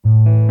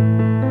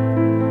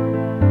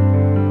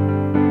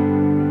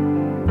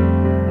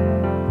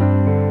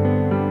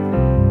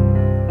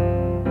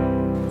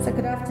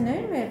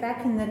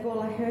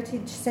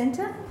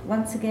Centre,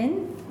 once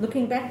again,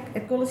 looking back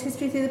at Gaula's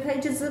history through the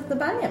pages of the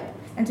Bunyip.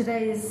 And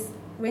today is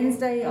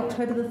Wednesday,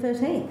 October the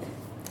 13th.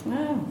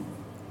 Wow.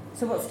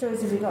 So what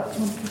stories have we got? Do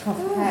you want to kick off?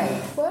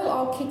 Hey? Well,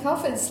 I'll kick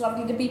off. It's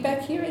lovely to be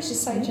back here, as you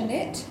say,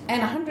 Jeanette.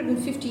 And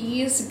 150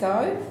 years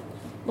ago,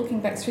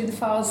 looking back through the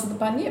files of the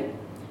Bunyip,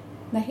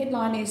 the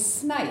headline is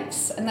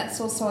Snakes, and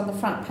that's also on the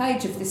front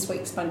page of this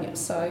week's Bunyip,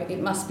 so it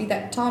must be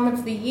that time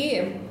of the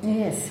year.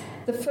 Yes.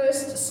 The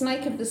first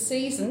snake of the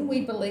season,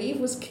 we believe,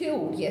 was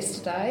killed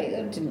yesterday.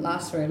 It didn't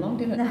last very long,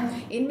 did it? No.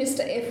 In Mr.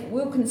 F.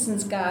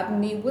 Wilkinson's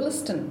garden near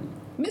Williston.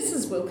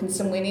 Mrs.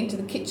 Wilkinson went into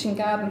the kitchen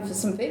garden for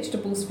some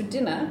vegetables for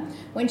dinner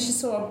when she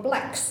saw a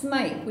black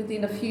snake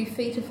within a few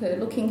feet of her,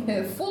 looking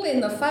her full in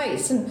the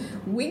face and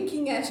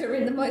winking at her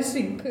in the most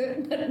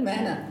impertinent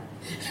manner.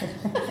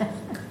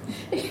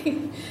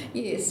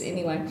 Yes,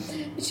 anyway.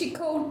 She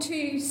called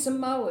two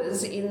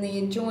Samoas in the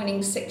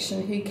adjoining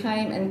section who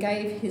came and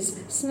gave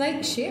his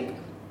snake ship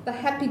the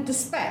Happy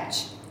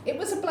Dispatch. It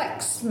was a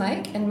black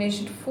snake and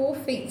measured 4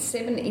 feet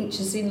 7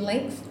 inches in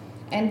length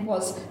and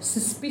was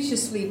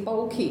suspiciously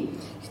bulky.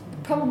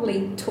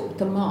 Probably took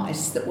the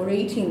mice that were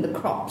eating the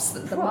crops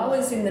that the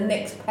mowers in the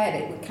next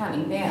paddock were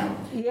cutting down.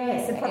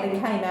 Yes, it probably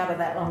came out of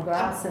that long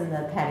grass in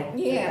the paddock.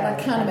 Yeah,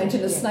 I can't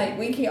imagine a snake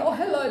winking, oh,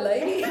 hello,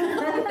 lady.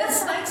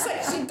 Snakes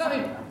actually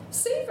don't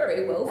see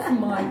very well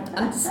from my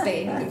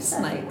understanding of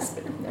snakes,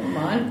 but never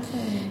mind.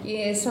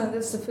 Yeah, so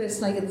that's the first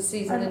snake of the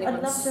season. I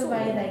love the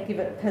way they give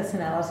it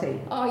personality.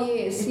 Oh,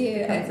 yes,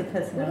 It becomes a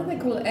personality. What do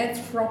they call it?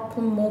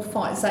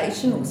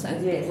 Anthropomorphisation or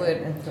something? Yes,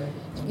 word.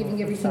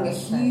 Giving everything a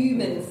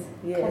human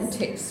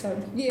context.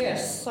 So,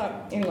 yes,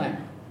 so anyway.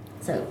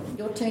 So,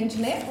 your turn,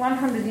 Jeanette.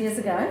 100 years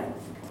ago,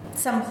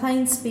 some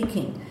plain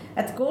speaking.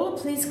 At the Gawler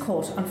Police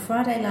Court on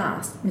Friday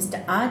last,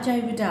 Mr.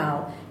 R.J.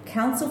 Riddell,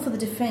 counsel for the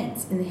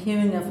defence in the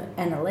hearing of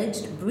an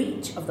alleged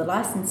breach of the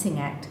Licensing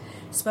Act,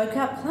 spoke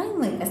out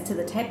plainly as to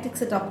the tactics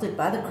adopted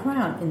by the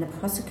Crown in the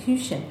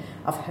prosecution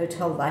of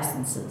hotel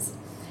licences.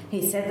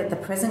 He said that the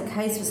present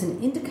case was an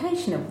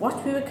indication of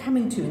what we were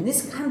coming to in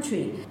this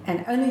country,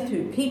 and only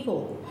through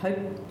people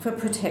hope for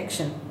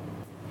protection.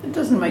 It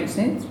doesn't make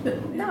sense,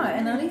 but... No,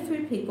 and only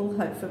through people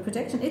hope for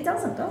protection. It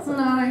doesn't, does it?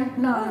 No.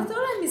 I thought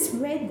I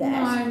misread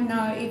that.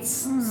 No, it's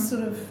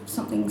sort of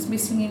something's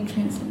missing in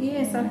translation.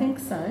 Yes, I think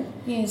so.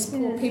 Yes,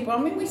 poor people. I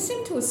mean, we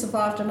seem to have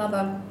survived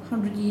another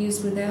 100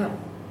 years with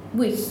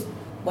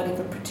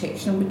whatever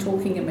protection we're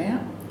talking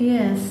about.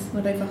 Yes.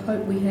 Whatever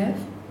hope we have.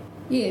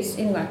 Yes,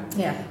 anyway.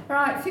 Yeah.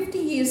 Right, 50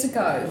 years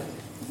ago,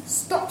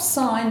 stop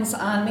signs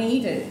are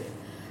needed.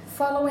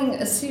 Following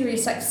a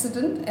serious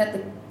accident at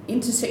the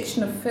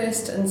intersection of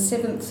 1st and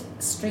 7th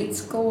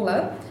Streets,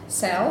 Gawler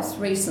South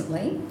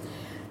recently,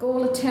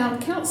 Gawler Town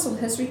Council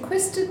has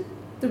requested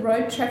the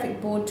Road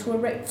Traffic Board to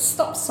erect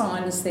stop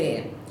signs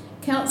there.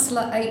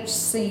 Councillor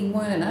H.C.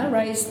 Werner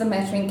raised the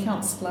matter in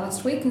council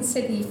last week and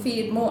said he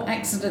feared more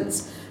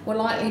accidents were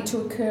likely to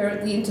occur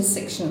at the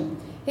intersection.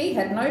 He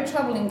had no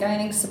trouble in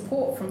gaining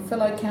support from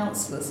fellow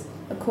councillors.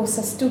 Of course,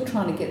 they're still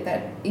trying to get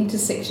that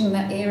intersection,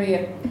 that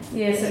area.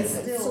 Yes, it's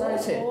still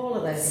sorted. all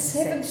of those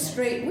 7th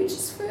Street, which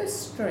is 1st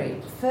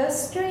Street?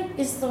 1st Street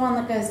is the one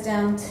that goes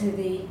down to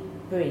the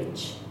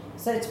bridge.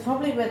 So it's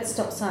probably where the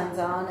stop signs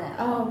are now.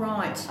 Oh,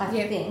 right. I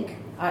think.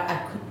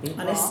 I could be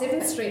wrong. And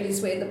 7th Street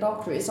is where the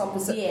doctor is,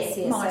 opposite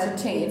Mitre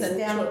 10. It's and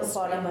down at the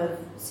bottom of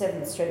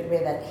 7th Street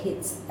where that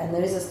hits, and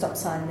there is a stop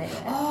sign there.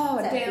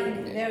 Oh,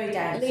 down, very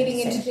dangerous. Leading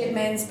into Dead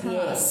Man's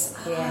Pass.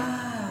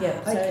 Yes,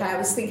 yeah. So, okay, I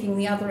was thinking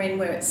the other end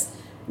where it's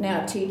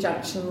now a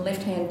T-junction,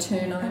 left-hand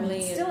turn only.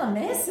 It's still a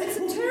mess. It's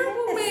a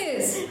terrible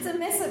mess. It's a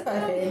mess at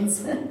both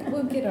ends.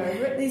 We'll get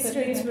over it. These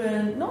streets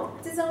were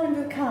not designed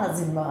with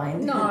cars in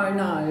mind.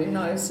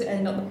 No,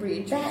 certainly not the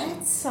bridge.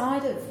 That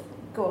side of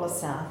Gawler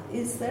South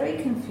is very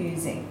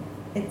confusing.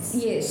 It's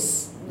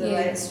the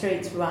way the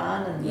streets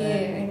run and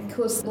and of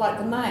course, like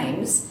the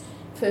names,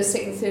 1st,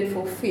 2nd, 3rd,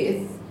 4th,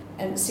 5th,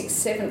 and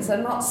 6th, 7th, they're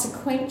not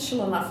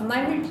sequential enough, and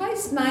they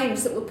replaced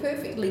names that were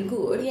perfectly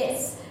good.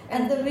 Yes.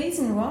 And the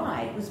reason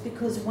why was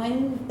because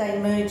when they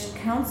merged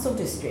council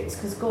districts,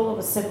 because Gawler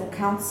was several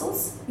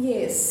councils.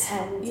 Yes.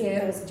 And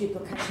there was a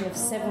duplication of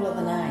several of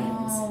the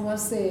names. Oh,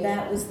 was there?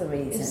 That was the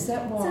reason. Is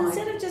that why? So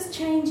instead of just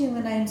changing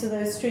the names of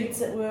those streets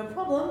that were a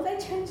problem, they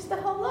changed the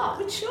whole lot,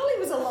 which surely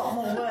was a lot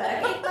more work.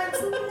 It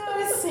makes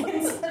no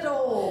sense at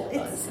all.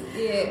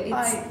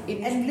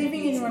 And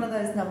living in one of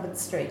those numbered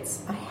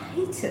streets, I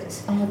hate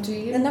it. Oh, do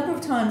you? The number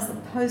of times the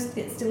post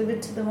gets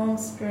delivered to the wrong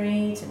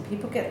street and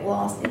people get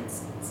lost,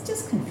 it's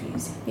just confusing.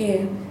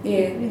 Yeah.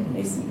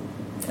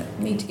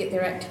 Need to get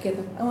their act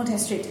together. I want our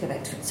street to go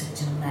back to its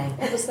original name.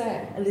 What was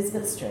that?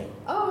 Elizabeth Street.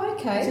 Oh,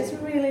 okay. Which is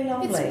really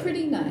lovely. It's a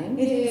pretty name.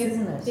 It is,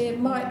 isn't it? Yeah,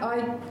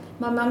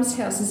 my mum's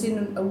house is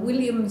in a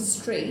William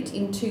Street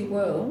in Two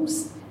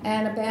Worlds,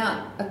 and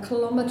about a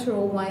kilometre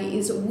away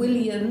is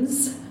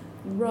Williams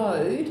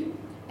Road,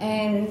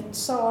 and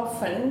so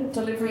often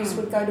deliveries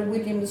would go to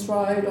Williams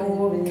Road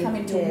or come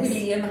into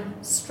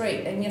William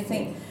Street, and you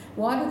think,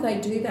 why do they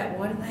do that?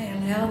 Why do they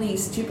allow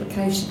these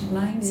duplication of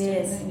names?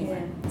 Yes.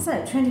 Anyway.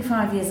 So,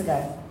 25 years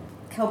ago,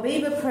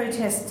 Kalbiba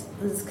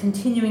protesters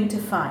continuing to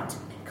fight.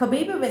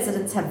 Kalbiba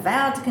residents have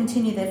vowed to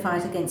continue their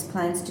fight against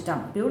plans to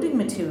dump building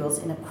materials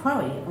in a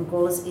quarry on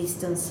Gawler's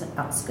eastern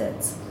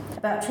outskirts.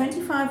 About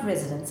 25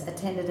 residents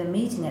attended a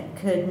meeting at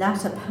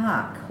Kernutta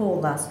Park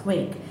Hall last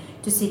week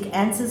to seek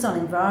answers on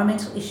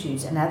environmental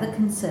issues and other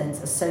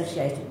concerns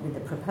associated with the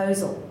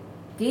proposal.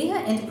 Geha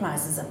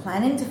Enterprises are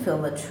planning to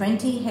fill a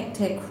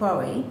 20-hectare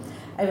quarry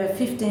over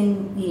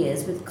 15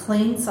 years with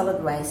clean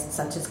solid waste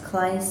such as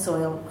clay,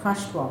 soil,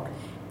 crushed rock,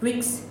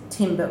 bricks,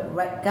 timber,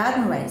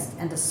 garden waste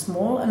and a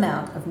small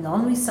amount of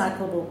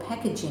non-recyclable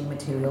packaging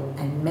material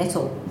and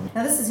metal.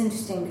 Now this is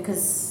interesting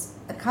because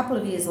a couple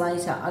of years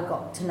later I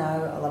got to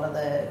know a lot of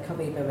the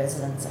Kalbiba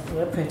residents that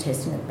were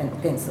protesting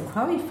against the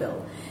quarry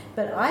fill,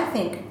 but I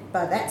think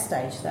by that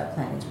stage they were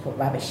planning to put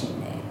rubbish in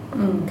there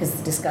because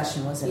the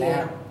discussion was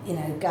about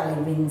gully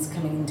rins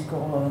coming into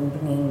Gawler and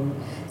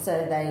bringing,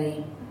 so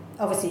they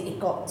obviously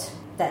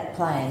that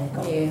plan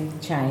got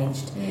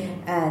changed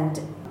and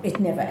it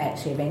never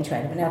actually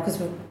eventuated, but now because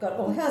we've got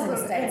all housing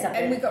estates up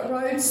there. And we've got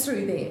roads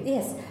through there.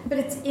 Yes, but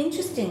it's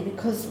interesting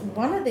because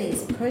one of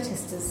these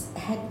protesters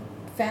had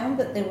found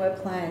that there were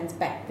plans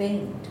back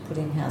then to put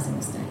in housing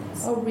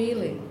estates. Oh,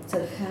 really? So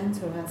the plans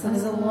were around. So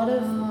there's a lot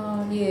of...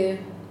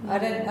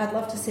 I'd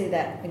love to see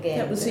that again.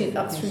 That was it,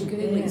 up through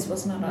Goodleys,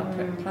 wasn't it?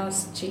 Up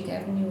past Cheek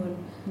Avenue and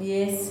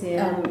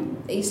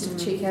east of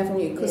Cheek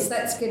Avenue, because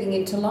that's getting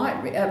into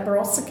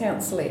Barossa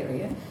Council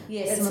area.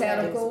 Yes, it's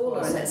out of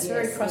Gawler, and it's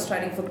very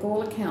frustrating for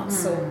Gawler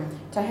Council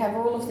to have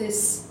all of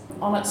this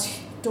on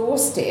its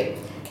doorstep.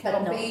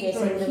 Kalbiba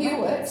and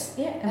Hewitt,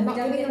 and not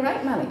getting the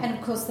rate money. And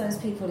of course, those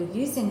people are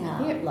using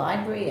our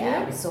library,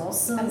 our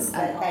resources,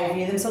 they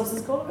view themselves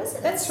as Gawler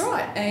residents. That's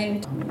right,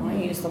 and I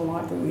use the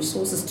library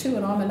resources too,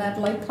 and I'm an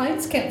Adelaide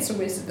Plains Council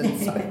resident,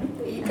 so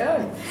there you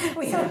go.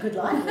 We have a good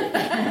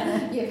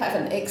library. You have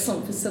an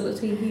excellent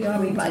facility here. I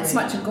mean, it's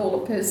much a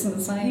Gawler person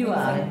saying you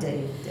are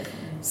indeed,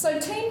 definitely. So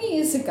 10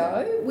 years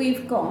ago,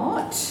 we've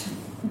got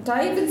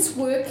David's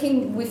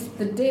working with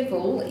the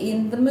devil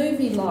in the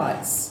movie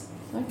Lights.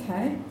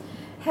 Okay.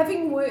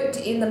 Having worked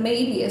in the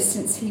media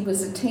since he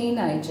was a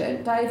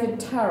teenager, David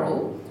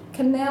Turrell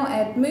can now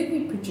add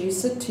movie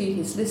producer to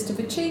his list of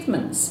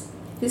achievements.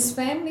 This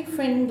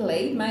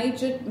family-friendly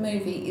major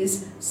movie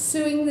is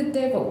Suing the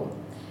Devil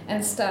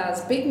and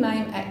stars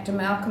big-name actor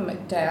Malcolm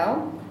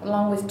McDowell,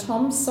 along with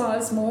Tom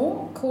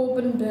Sizemore,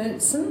 Corbin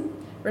Burnson,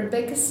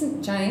 Rebecca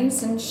St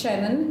James and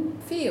Shannon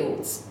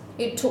Fields.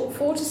 It took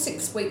 4 to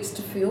 6 weeks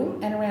to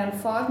film and around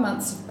 5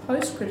 months of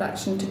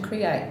post-production to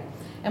create,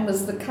 and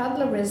was the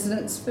Cuddler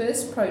residents'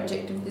 first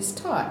project of this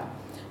type.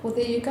 Well,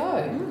 there you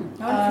go.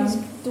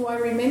 Do I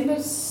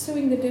remember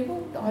Suing the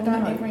Devil? I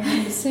don't ever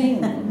remember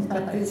seeing them,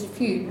 but there's a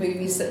few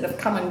movies that have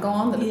come and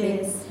gone that have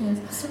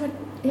been... So,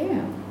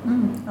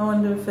 I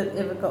wonder if it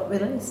ever got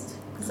released.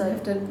 So I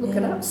have to look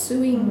it up.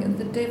 Suing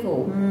the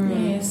Devil.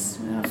 Yes.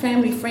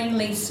 Family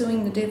friendly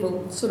Suing the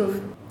Devil sort of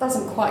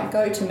doesn't quite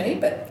go to me,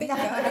 but there you go.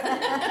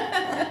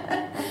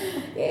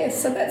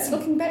 Yes, so that's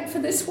looking back for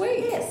this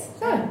week. Yes.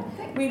 So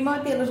we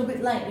might be a little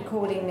bit late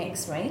recording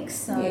next week,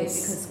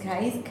 because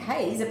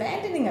Kay's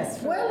abandoning us.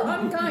 Well,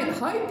 I'm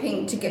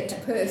hoping to get to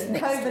Perth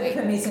next week.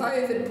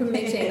 COVID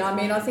permitting. I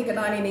mean, I think it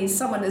only needs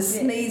someone to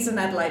sneeze in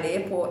Adelaide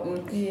Airport,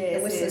 and the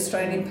Western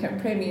Australian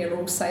Premier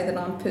will say that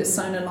I'm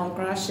persona non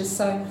grata.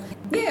 So,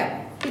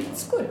 yeah,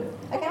 it's good.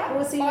 Okay,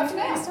 we'll see you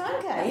next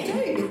time,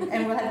 Kay.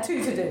 And we'll have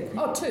 2 to do.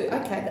 Oh, 2.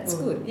 Okay, that's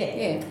good.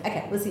 Yeah.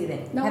 Okay, we'll see you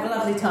then. Have a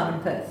lovely time in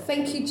Perth.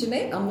 Thank you,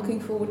 Jeanette. I'm looking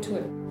forward to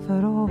it.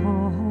 For all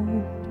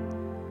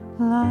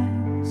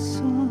like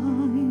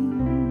sun